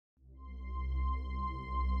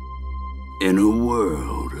In a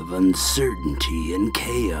world of uncertainty and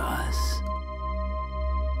chaos,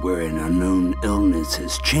 where an unknown illness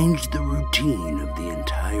has changed the routine of the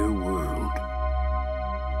entire world,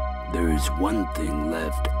 there is one thing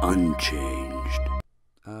left unchanged.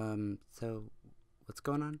 So, what's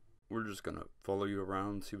going on? We're just gonna follow you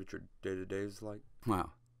around, see what your day-to-day is like.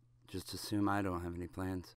 Wow, just assume I don't have any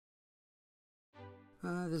plans.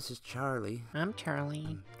 This is Charlie. I'm Charlie.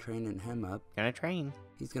 I'm training him up. Gonna train.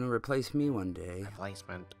 He's gonna replace me one day.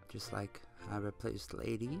 Replacement. Just like I replaced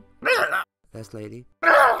Lady. That's Lady.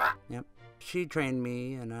 Yep. She trained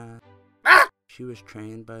me, and she was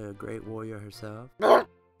trained by a great warrior herself.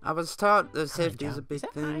 I was taught that safety is a big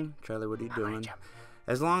thing. Charlie, what are you doing?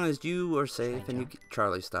 As long as you are safe and you...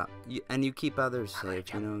 Charlie, stop. And you keep others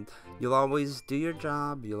safe, you know. You'll always do your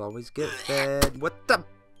job. You'll always get fed. What the...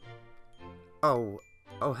 Oh,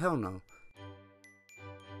 hell no.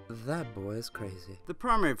 That boy is crazy. The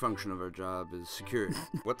primary function of our job is security.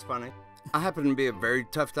 What's funny? I happen to be a very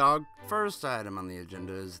tough dog. First item on the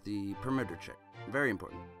agenda is the perimeter check. Very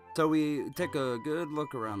important. So we take a good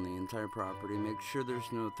look around the entire property, make sure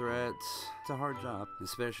there's no threats. It's a hard job,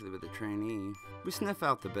 especially with a trainee. We sniff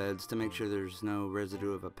out the beds to make sure there's no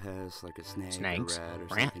residue of a pest like a snake, Snakes, a rat,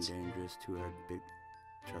 or rats. something dangerous to our big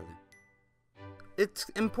Charlie. It's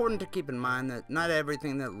important to keep in mind that not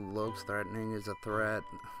everything that looks threatening is a threat.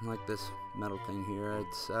 Like this metal thing here,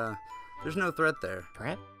 it's there's no threat there.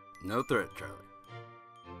 Threat? No threat, Charlie.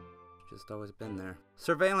 Just always been there.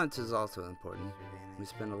 Surveillance is also important. We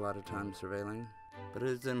spend a lot of time surveilling, but it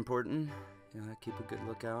is important. Yeah, keep a good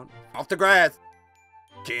lookout. Off the grass!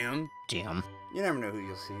 Jim! Jim. You never know who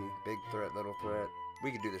you'll see. Big threat, little threat.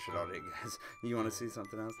 We could do this shit all day, guys. You want to see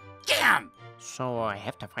something else? Jim! So I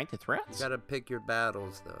have to fight the You threats? gotta pick your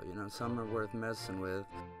battles, though. You know, some are worth messing with.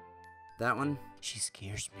 That one, She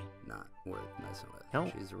scares me. not worth messing with.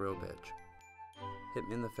 No. She's a real bitch. Hit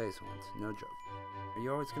me in the face once, no joke. Are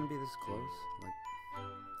you always gonna be this close? Like,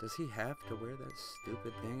 does he have to wear that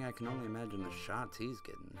stupid thing? I can only imagine the shots he's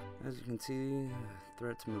getting. As you can see,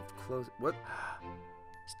 threats moved close. What?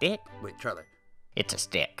 Stick? Wait, Charlie. It's a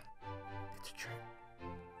stick. It's a trick.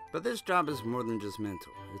 But this job is more than just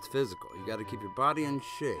mental. It's physical. You gotta keep your body in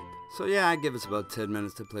shape. So yeah, I give us about 10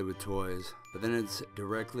 minutes to play with toys. But then it's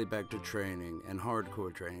directly back to training, and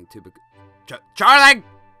hardcore training to Charlie!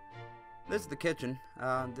 This is the kitchen.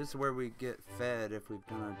 This is where we get fed if we've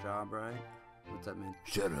done our job right. What's that mean?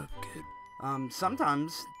 Shut up, kid.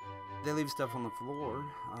 Sometimes they leave stuff on the floor.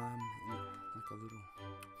 Like a little...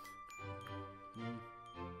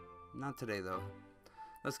 Not today, though.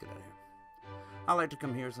 Let's get out of here. I like to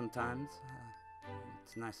come here sometimes.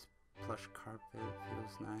 It's a nice plush carpet. It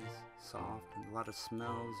feels nice, soft, and a lot of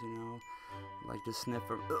smells, you know. I like to sniff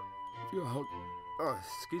or... Oh,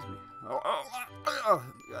 excuse me. Oh,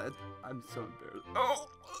 God. I'm so embarrassed.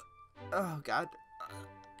 Oh, God.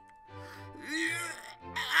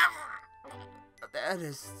 That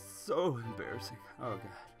is so embarrassing. Oh, God.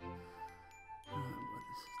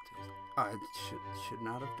 What is this? I should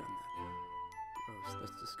not have done that. Gross.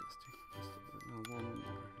 That's disgusting.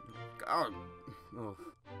 God. Oh.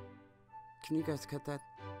 Can you guys cut that?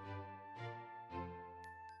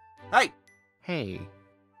 Hey! Hey.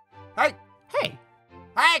 Hey! Hey.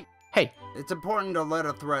 Hey! Hey. It's important to let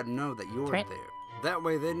a threat know that you're Threat? there. That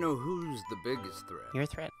way they know who's the biggest threat. You're a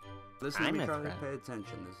threat. Listen to I'm me, a Charlie. threat. Pay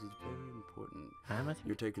attention. This is very important. I'm a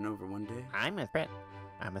You're threat. taking over one day. I'm a threat.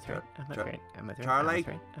 I'm a threat. I'm a Char- threat. I'm a threat. Charlie?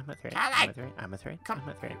 I'm a threat. Charlie! I'm a threat. I'm a threat. Come. I'm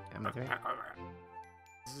a threat. I'm a threat.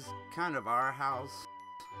 This is kind of our house.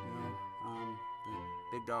 You know,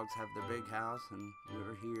 the big dogs have their big house, and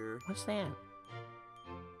we're here. What's that?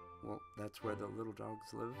 Well, that's where the little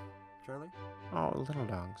dogs live, Charlie. Oh, little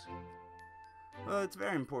dogs. Well, it's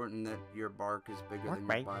very important that your bark is bigger Bark than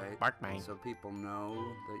bite. your bite. Bark bite. So people know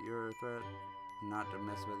that you're a threat, not to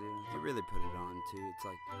mess with you. You really put it on, too.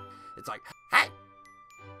 It's like, hey!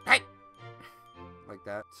 Hey! Like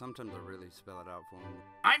that. Sometimes I really spell it out for them.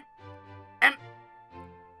 I am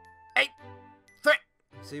a threat!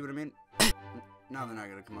 See what I mean? Now they're not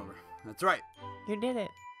gonna come over. That's right. You did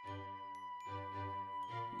it.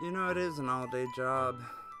 You know, it is an all-day job.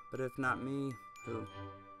 But if not me, who?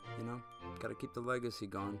 You know? Gotta keep the legacy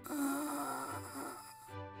going.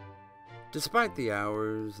 Despite the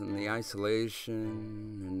hours and the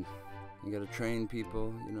isolation, and you gotta train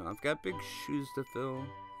people, you know, I've got big shoes to fill,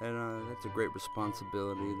 and that's a great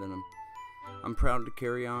responsibility that I'm proud to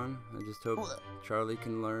carry on. I just hope Charlie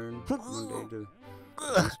can learn one day to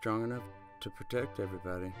be strong enough to protect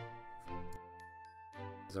everybody.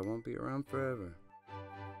 'Cause I won't be around forever.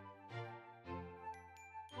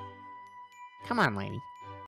 Come on, lady.